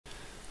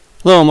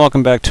Hello and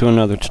welcome back to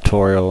another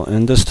tutorial.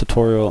 In this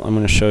tutorial I'm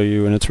going to show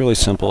you, and it's really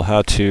simple,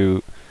 how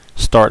to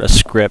start a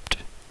script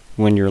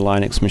when your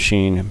Linux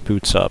machine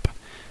boots up.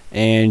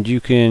 And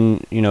you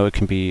can, it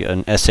can be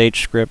an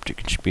SH script, it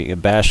can be a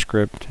bash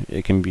script,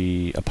 it can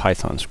be a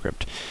Python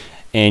script.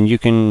 And you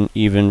can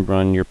even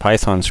run your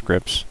Python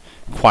scripts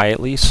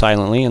quietly,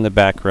 silently in the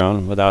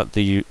background without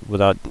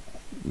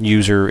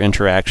user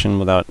interaction,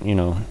 without,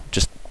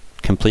 just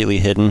completely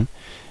hidden,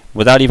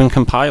 without even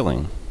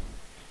compiling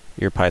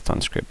your Python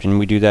script. And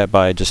we do that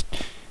by just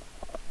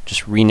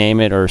rename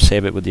it or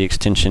save it with the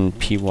extension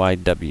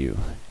pyw,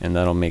 and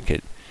that'll make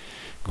it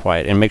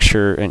quiet. And make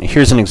sure, and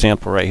here's an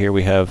example right here.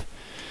 We have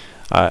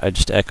I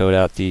just echoed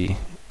out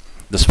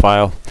this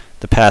file.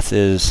 The path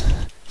is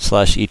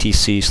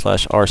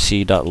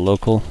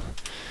 /etc/rc.local,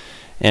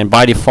 and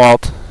by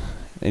default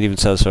it even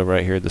says so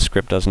right here, the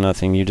script does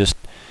nothing. You just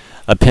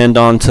append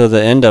onto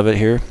the end of it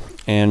here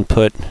and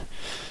put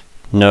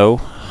no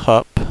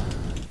hup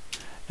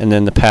and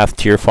then the path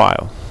to your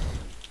file.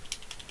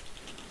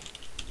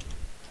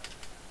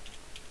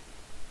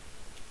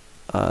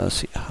 Let's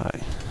see,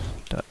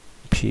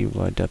 hi.pyw,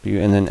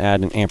 and then add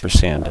an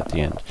ampersand at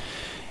the end.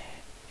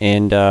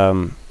 And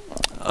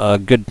a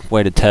good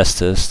way to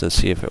test this to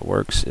see if it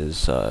works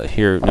is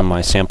here in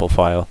my sample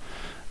file.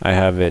 I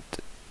have it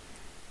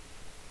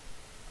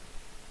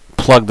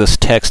plug this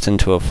text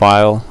into a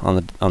file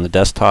on the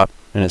desktop,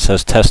 and it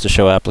says test to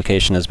show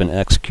application has been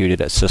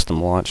executed at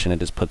system launch, and it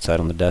just puts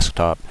that on the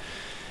desktop.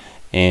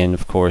 And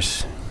of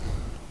course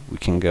we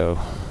can go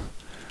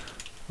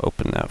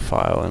open that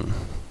file, and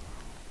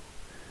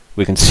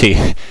we can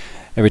see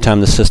every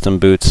time the system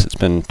boots, it's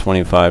been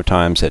 25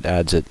 times, it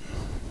adds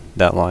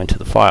that line to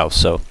the file.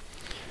 So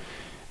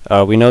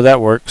we know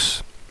that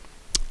works,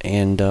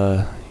 and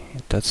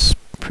that's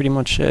pretty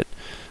much it.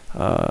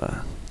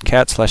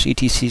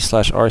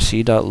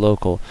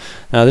 cat/etc/rc.local.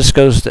 Now this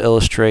goes to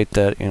illustrate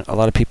that a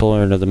lot of people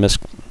are under the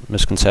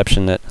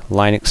misconception that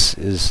Linux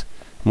is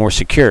more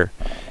secure.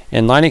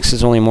 And Linux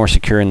is only more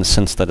secure in the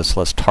sense that it's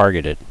less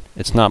targeted.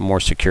 It's not more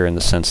secure in the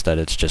sense that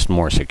it's just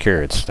more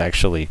secure. It's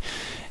actually,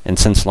 and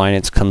since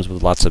Linux comes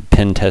with lots of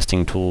pen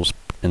testing tools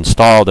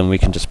installed, and we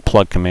can just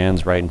plug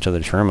commands right into the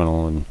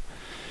terminal and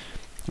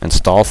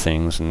install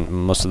things, and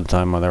most of the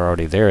time while they're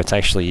already there, it's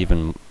actually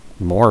even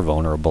more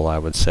vulnerable, I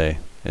would say.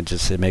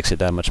 It makes it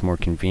that much more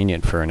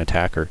convenient for an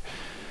attacker.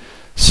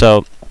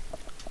 So,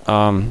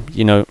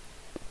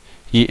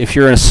 if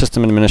you're a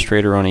system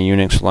administrator on a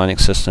Unix or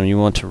Linux system, you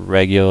want to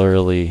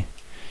regularly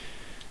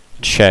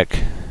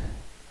check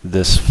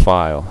this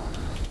file,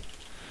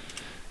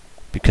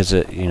 because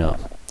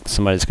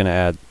somebody's going to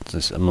add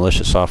this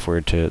malicious software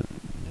to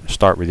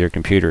start with your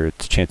computer.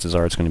 Chances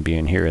are it's going to be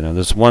in here. Now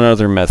there's one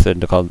other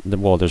method called,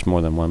 well, there's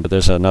more than one, but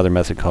there's another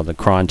method called the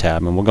crontab,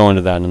 and we'll go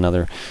into that in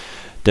another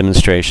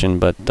demonstration.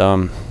 But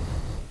I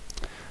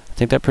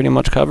think that pretty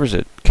much covers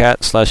it.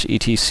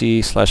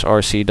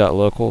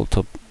 cat/etc/rc.local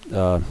to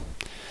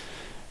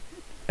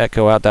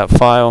echo out that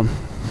file.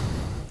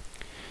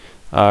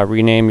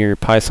 Rename your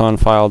Python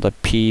file to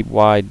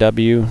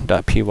pyw.pyw,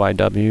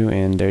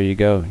 and there you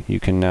go. You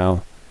can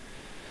now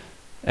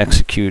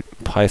execute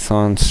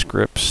Python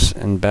scripts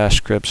and bash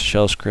scripts,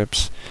 shell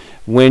scripts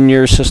when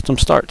your system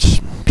starts.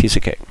 Piece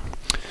of cake.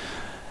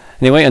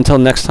 Anyway, until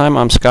next time,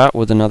 I'm Scott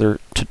with another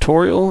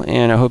tutorial,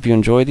 and I hope you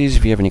enjoy these.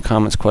 If you have any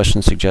comments,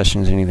 questions,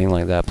 suggestions, anything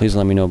like that, please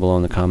let me know below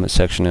in the comment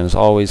section. And as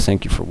always,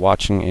 thank you for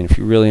watching, and if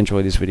you really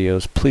enjoy these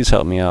videos, please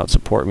help me out,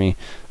 support me,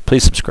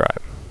 please subscribe.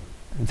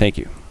 And thank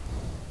you.